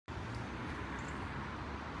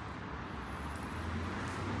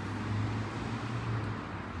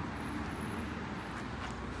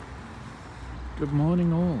Good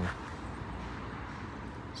morning all.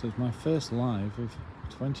 So it's my first live of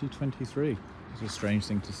 2023. It's a strange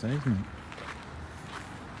thing to say, isn't it?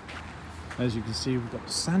 As you can see, we've got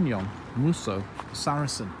SsangYong Musso, the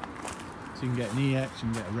Saracen. So you can get an EX, you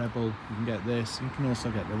can get a Rebel, you can get this, you can also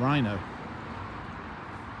get the Rhino.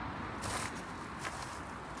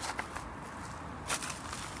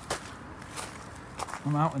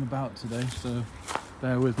 I'm out and about today, so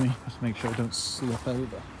bear with me, just make sure I don't slip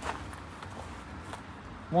over.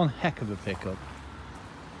 One heck of a pickup.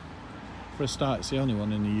 For a start, it's the only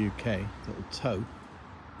one in the UK that'll tow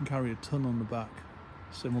and carry a ton on the back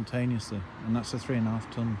simultaneously, and that's a 3.5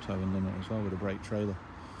 ton towing limit as well with a brake trailer.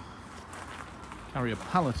 Carry a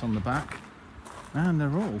pallet on the back, and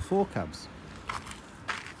they're all 4 cabs,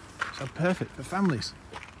 so perfect for families.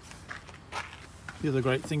 The other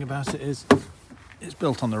great thing about it is it's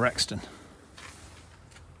built on the Rexton,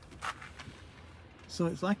 so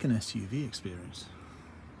it's like an SUV experience.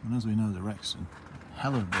 And as we know, the Rexton,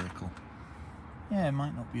 hell of a vehicle. Yeah, it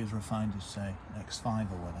might not be as refined as, say, an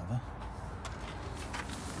X5 or whatever.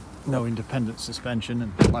 No independent suspension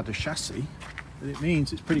and ladder chassis, but it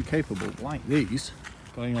means it's pretty capable, like these,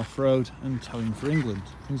 going off-road and towing for England,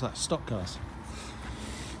 things like stock cars.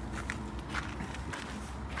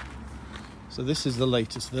 So this is the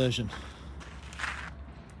latest version.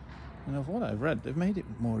 And of what I've read, they've made it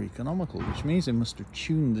more economical, which means they must have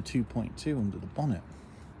tuned the 2.2 under the bonnet.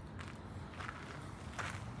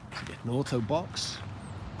 You get an auto box,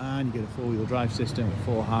 and you get a 4-wheel drive system with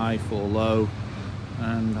 4 high, 4 low,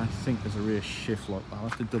 and I think there's a rear shift lock, but I'll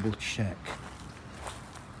have to double check.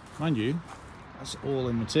 Mind you, that's all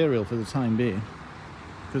in material for the time being,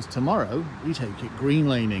 because tomorrow we take it green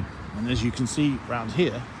laning, and as you can see around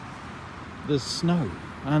here, there's snow,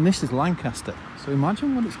 and this is Lancaster, so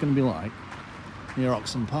imagine what it's going to be like near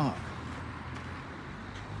Oxon Park.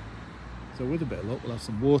 So with a bit of luck, we'll have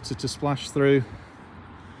some water to splash through,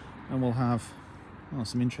 and we'll have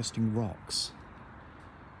some interesting rocks.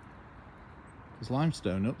 There's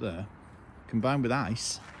limestone up there, combined with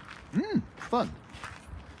ice. Fun.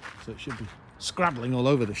 So it should be scrabbling all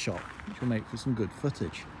over the shop, which will make for some good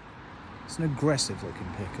footage. It's an aggressive looking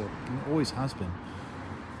pickup, and it always has been.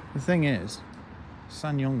 The thing is,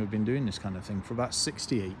 SsangYong have been doing this kind of thing for about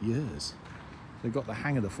 68 years. They've got the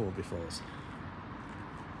hang of the 4x4s.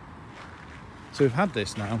 So we've had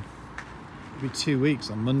this now. It'll be 2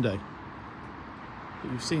 weeks on Monday.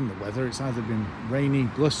 But you've seen the weather, it's either been rainy,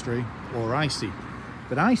 blustery, or icy.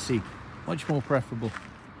 But icy, much more preferable.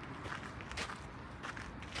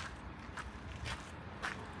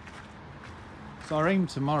 So our aim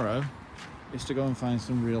tomorrow is to go and find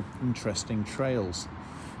some real interesting trails.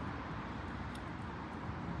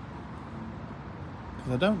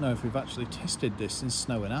 Because I don't know if we've actually tested this in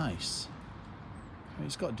snow and ice. I mean,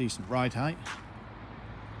 it's got a decent ride height.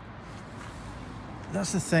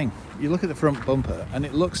 That's the thing, you look at the front bumper and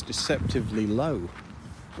it looks deceptively low,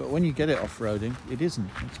 but when you get it off-roading, it isn't.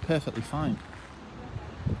 It's perfectly fine.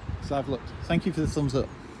 So I've looked. Thank you for the thumbs up.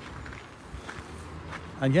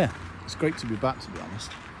 And yeah, it's great to be back, to be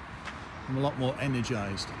honest. I'm a lot more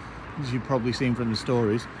energised. As you've probably seen from the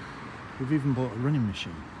stories, we've even bought a running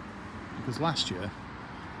machine. Because last year,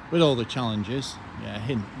 with all the challenges, yeah,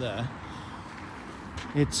 hint there,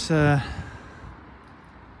 it's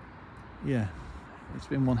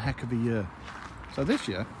been one heck of a year. So this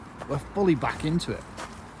year, we're fully back into it.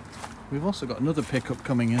 We've also got another pickup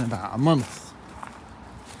coming in about a month.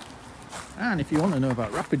 And if you want to know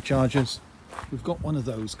about rapid chargers, we've got one of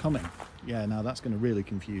those coming. Yeah, now that's going to really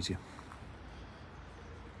confuse you.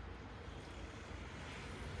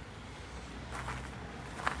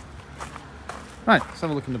 Right, let's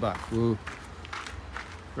have a look in the back. Whoa.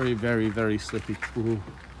 Very, very, very slippy. Whoa.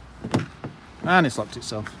 And it's locked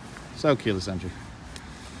itself. So keyless entry.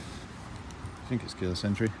 I think it's keyless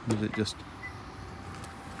entry. Or is it just...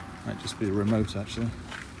 might just be a remote actually.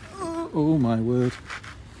 Oh my word.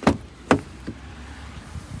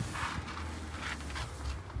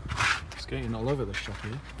 It's getting all over the shop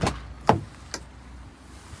here.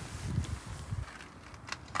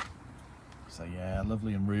 So yeah,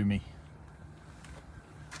 lovely and roomy.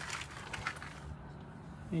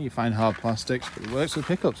 Yeah, you find hard plastics, but it works with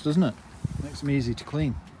pickups, doesn't it? Makes them easy to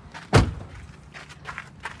clean.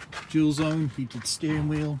 Dual zone, heated steering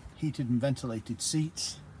wheel, heated and ventilated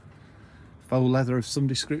seats, faux leather of some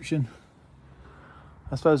description.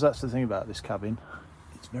 I suppose that's the thing about this cabin.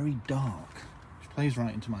 It's very dark, which plays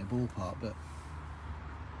right into my ballpark, but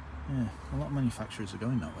yeah, a lot of manufacturers are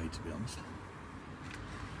going that way, to be honest.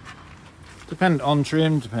 Depend on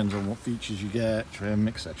trim, depends on what features you get, trim,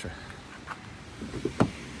 etc.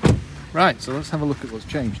 Right, so let's have a look at what's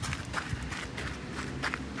changed.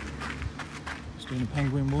 Doing a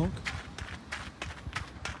penguin walk.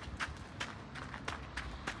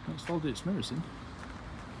 It's folded its mirrors in.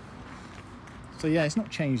 So yeah, it's not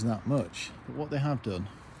changed that much, but what they have done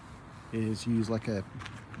is use like a,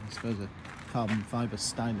 I suppose, a carbon fibre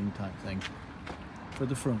styling type thing for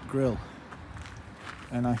the front grille.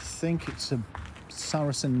 And I think it's a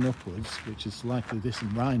Saracen and upwards, which is likely this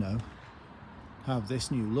and Rhino, have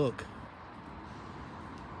this new look.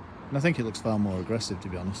 And I think it looks far more aggressive, to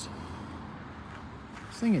be honest.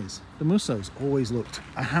 The thing is, the Musso's always looked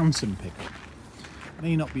a handsome pickup. It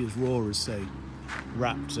may not be as raw as, say,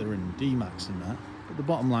 Raptor and D-Max and that, but the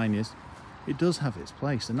bottom line is, it does have its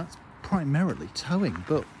place, and that's primarily towing,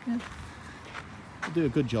 but yeah, it'll do a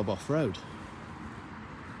good job off-road.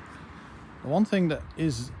 The one thing that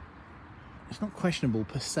is, it's not questionable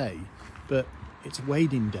per se, but it's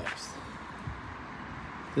wading depth.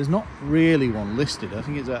 There's not really one listed. I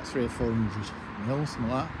think it's about 300 or 400 mil,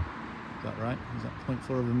 something like that. Is that right? Is that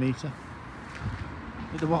 0.4 of a metre?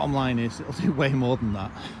 But the bottom line is, it'll do way more than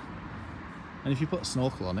that. And if you put a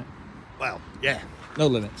snorkel on it, well, yeah, no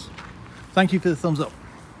limits. Thank you for the thumbs up.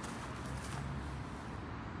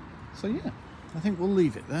 So yeah, I think we'll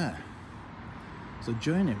leave it there. So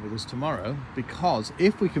join in with us tomorrow, because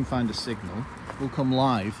if we can find a signal, we'll come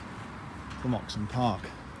live from Oxon Park.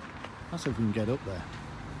 That's if we can get up there.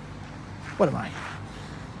 What am I?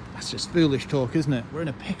 That's just foolish talk, isn't it? We're in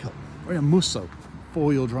a pickup. We're in a Musso,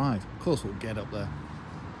 4-wheel drive. Of course we'll get up there.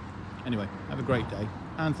 Anyway, have a great day,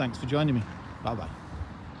 and thanks for joining me. Bye-bye.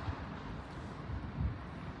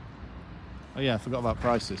 Oh yeah, I forgot about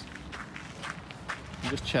prices.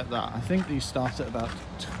 Just check that. I think these start at about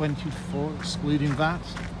 24 excluding VAT.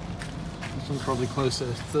 This one's probably closer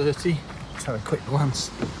to 30. Let's have a quick glance.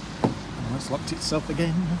 Oh, it's locked itself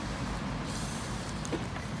again.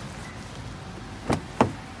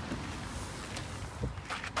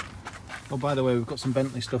 Oh, by the way, we've got some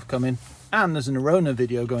Bentley stuff coming, and there's an Arona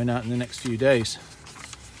video going out in the next few days.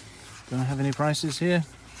 Don't I have any prices here?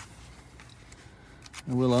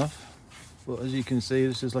 I will have, but as you can see,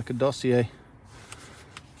 this is like a dossier.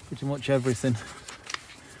 Pretty much everything.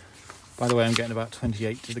 By the way, I'm getting about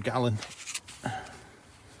 28 to the gallon, I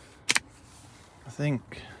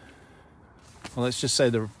think. Well, let's just say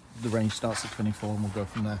the range starts at 24 and we'll go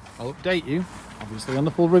from there. I'll update you, obviously, on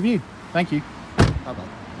the full review. Thank you.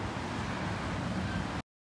 Bye-bye.